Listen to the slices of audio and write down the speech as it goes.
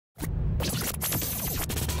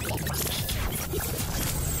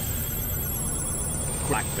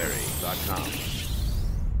CrackBerry.com.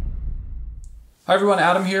 Hi everyone,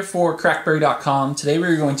 Adam here for CrackBerry.com. Today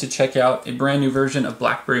we're going to check out a brand new version of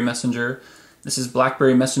BlackBerry Messenger. This is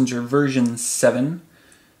BlackBerry Messenger version 7.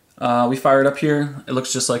 We fire it up here. It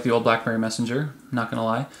looks just like the old BlackBerry Messenger, not gonna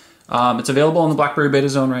lie. It's available in the BlackBerry Beta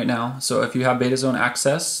Zone right now, so if you have Beta Zone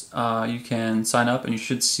access, you can sign up and you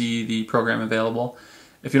should see the program available.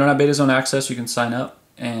 If you don't have Beta Zone access, you can sign up,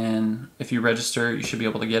 and if you register, you should be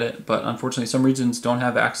able to get it, but unfortunately some regions don't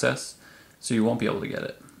have access, so you won't be able to get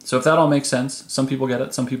it. So if that all makes sense, some people get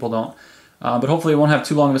it, some people don't. But hopefully it won't have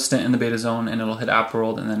too long of a stint in the beta zone and it'll hit App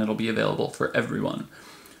World and then it'll be available for everyone.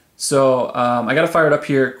 So I got to fire it up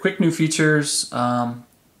here. Quick new features.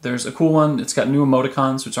 There's a cool one. It's got new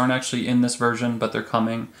emoticons, which aren't actually in this version, but they're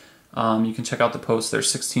coming. You can check out the post. There's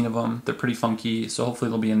 16 of them. They're pretty funky, so hopefully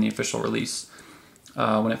they'll be in the official release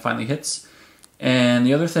when it finally hits. And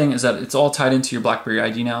the other thing is that it's all tied into your BlackBerry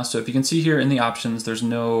ID now. So if you can see here in the options, there's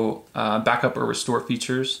no backup or restore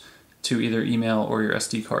features to either email or your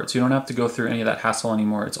SD card. So you don't have to go through any of that hassle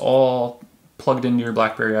anymore. It's all plugged into your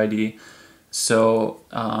BlackBerry ID. So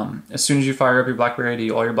as soon as you fire up your BlackBerry ID,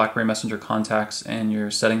 all your BlackBerry Messenger contacts and your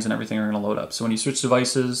settings and everything are going to load up. So when you switch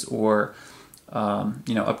devices or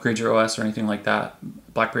upgrade your OS or anything like that,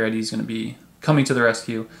 BlackBerry ID is going to be coming to the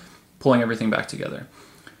rescue, pulling everything back together.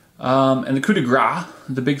 And the coup de grace,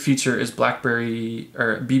 the big feature is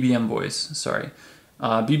BBM Voice. Sorry,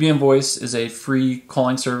 BBM Voice is a free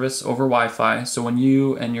calling service over Wi-Fi. So when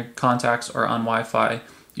you and your contacts are on Wi-Fi,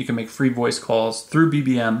 you can make free voice calls through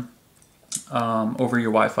BBM over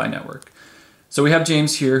your Wi-Fi network. So we have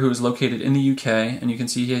James here, who is located in the UK, and you can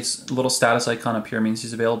see his little status icon up here means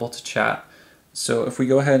he's available to chat. So if we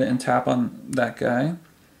go ahead and tap on that guy,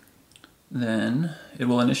 then it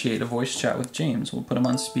will initiate a voice chat with James. We'll put him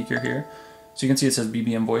on speaker here. So you can see it says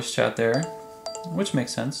BBM voice chat there, which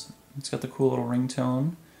makes sense. It's got the cool little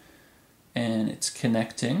ringtone, and it's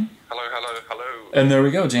connecting. Hello, hello, hello. And there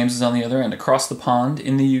we go, James is on the other end, across the pond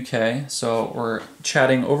in the UK. So we're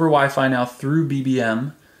chatting over Wi-Fi now through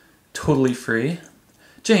BBM, totally free.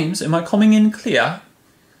 James, am I coming in clear?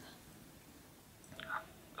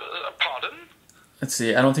 Pardon? Let's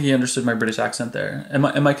see, I don't think he understood my British accent there. Am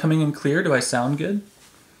I coming in clear? Do I sound good?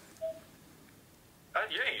 Yeah,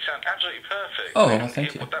 you sound absolutely perfect. Oh, well,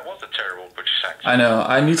 thank you. That was a terrible British accent. I know,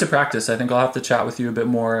 I need to practice. I think I'll have to chat with you a bit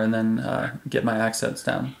more and then get my accents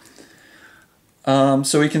down.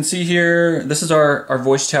 So we can see here, this is our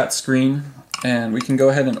voice chat screen, and we can go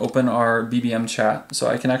ahead and open our BBM chat. So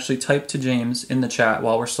I can actually type to James in the chat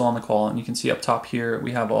while we're still on the call, and you can see up top here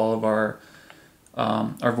we have all of our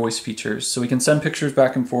voice features. So we can send pictures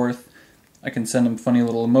back and forth. I can send him funny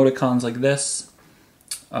little emoticons like this,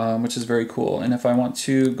 which is very cool. And if I want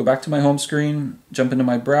to go back to my home screen, jump into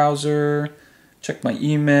my browser, check my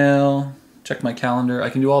email, check my calendar, I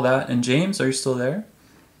can do all that. And James, are you still there?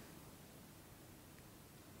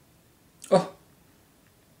 Oh,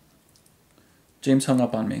 James hung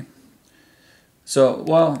up on me. So,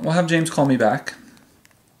 well, we'll have James call me back.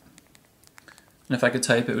 And if I could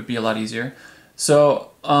type, it would be a lot easier.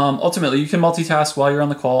 So, ultimately, you can multitask while you're on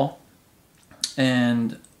the call.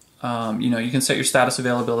 And, you can set your status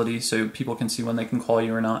availability so people can see when they can call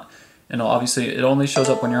you or not. And obviously, it only shows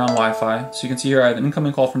up when you're on Wi-Fi. So you can see here I have an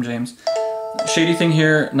incoming call from James. Shady thing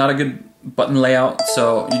here, not a good button layout.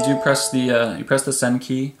 So you do press the send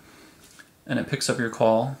key, and it picks up your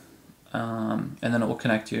call, and then it will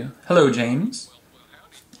connect you. Hello, James.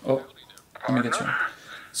 Oh, let me get you.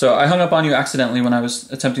 So I hung up on you accidentally when I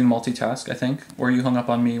was attempting to multitask, I think. Or you hung up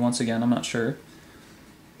on me once again, I'm not sure.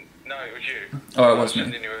 No, it was you. Oh, it was me. I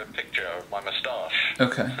was sending you a picture of my moustache.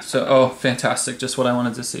 Okay, so, oh, fantastic, just what I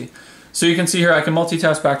wanted to see. So you can see here I can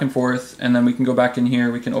multitask back and forth, and then we can go back in here,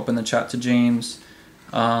 we can open the chat to James,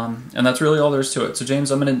 and that's really all there is to it. So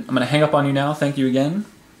James, I'm gonna hang up on you now. Thank you again.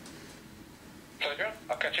 Pleasure.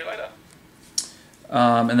 I'll catch you later.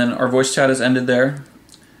 And then our voice chat is ended there.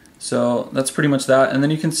 So that's pretty much that. And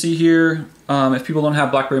then you can see here, if people don't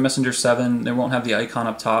have BlackBerry Messenger 7, they won't have the icon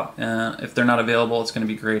up top. If they're not available, it's going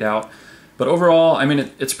to be grayed out. But overall, I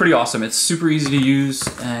mean, it's pretty awesome. It's super easy to use,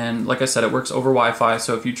 and like I said, it works over Wi-Fi.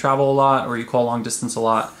 So if you travel a lot or you call long distance a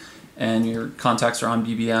lot and your contacts are on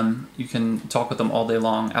BBM, you can talk with them all day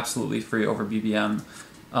long, absolutely free over BBM.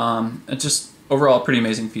 It's just overall a pretty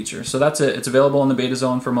amazing feature. So that's it. It's available in the beta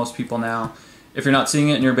zone for most people now. If you're not seeing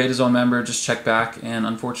it and you're a beta zone member, just check back. And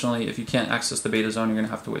unfortunately, if you can't access the beta zone, you're going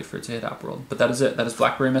to have to wait for it to hit App World. But that is it. That is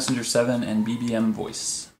BlackBerry Messenger 7 and BBM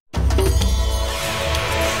Voice.